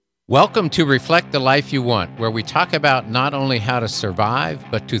Welcome to Reflect the Life You Want, where we talk about not only how to survive,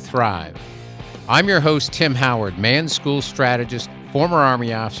 but to thrive. I'm your host, Tim Howard, man school strategist, former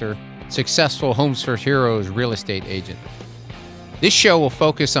Army officer, successful Homes for Heroes real estate agent. This show will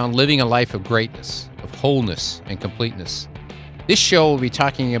focus on living a life of greatness, of wholeness, and completeness. This show will be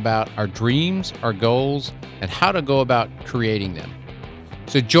talking about our dreams, our goals, and how to go about creating them.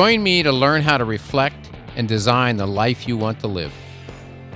 So join me to learn how to reflect and design the life you want to live.